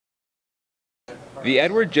The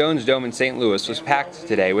Edward Jones Dome in St. Louis was packed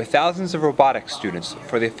today with thousands of robotics students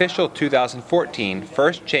for the official 2014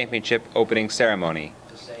 First Championship opening ceremony.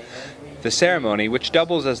 The ceremony, which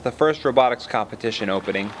doubles as the first robotics competition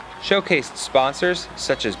opening, showcased sponsors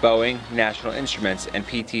such as Boeing, National Instruments, and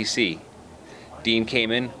PTC. Dean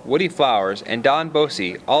Kamen, Woody Flowers, and Don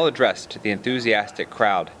Bosey all addressed the enthusiastic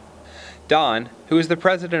crowd. Don, who is the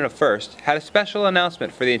president of FIRST, had a special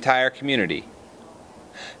announcement for the entire community.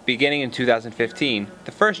 Beginning in 2015,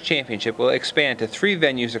 the FIRST Championship will expand to 3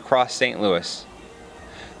 venues across St. Louis.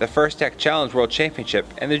 The First Tech Challenge World Championship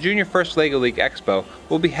and the Junior First LEGO League Expo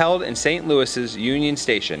will be held in St. Louis's Union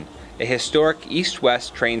Station, a historic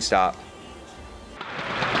east-west train stop.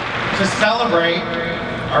 To celebrate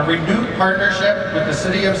our renewed partnership with the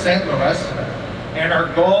City of St. Louis and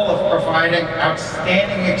our goal of providing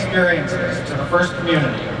outstanding experiences to the FIRST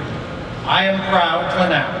community, I am proud to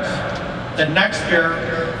announce that next year,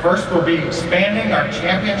 FIRST will be expanding our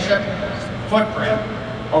championship footprint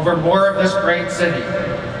over more of this great city,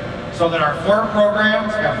 so that our 4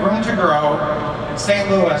 programs have room to grow and St.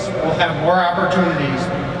 Louis will have more opportunities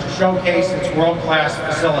to showcase its world-class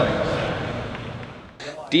facilities.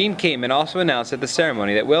 Dean Kamen also announced at the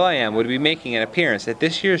ceremony that will.i.am would be making an appearance at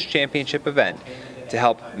this year's championship event to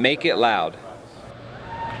help make it loud.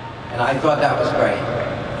 And I thought that was great.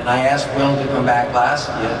 And I asked Will to come back last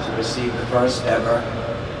year to receive the first ever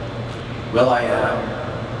will.i.am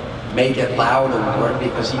Make It Loud award,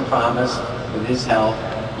 because he promised with his help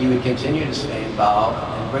he would continue to stay involved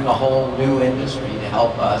and bring a whole new industry to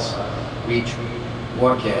help us reach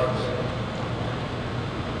more kids.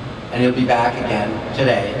 And he'll be back again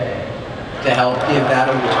today to help give that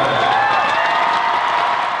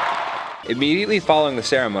award. Immediately following the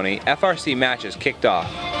ceremony, FRC matches kicked off.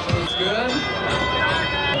 That's good.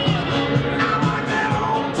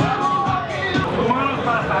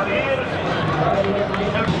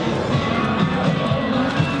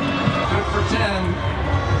 Good for 10.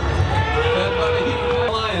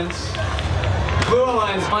 Blue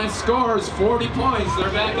Alliance, my score is 40 points. They're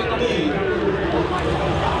back in the lead.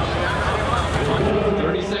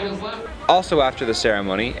 30 seconds left. Also after the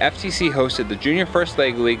ceremony, FTC hosted the Junior First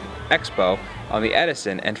LEGO League Expo on the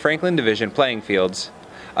Edison and Franklin Division playing fields.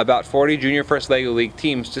 About 40 Junior First LEGO League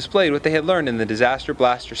teams displayed what they had learned in the Disaster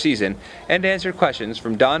Blaster season and answered questions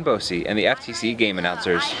from Don Bosey and the FTC game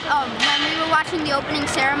announcers. When we were watching the opening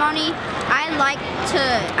ceremony,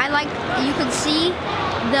 you could see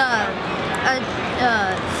the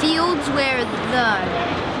fields where the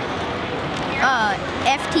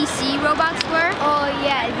FTC robots were. Oh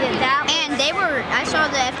yeah, that. And I saw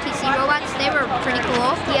the FTC robots. They were pretty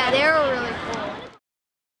cool. Yeah, they were really cool.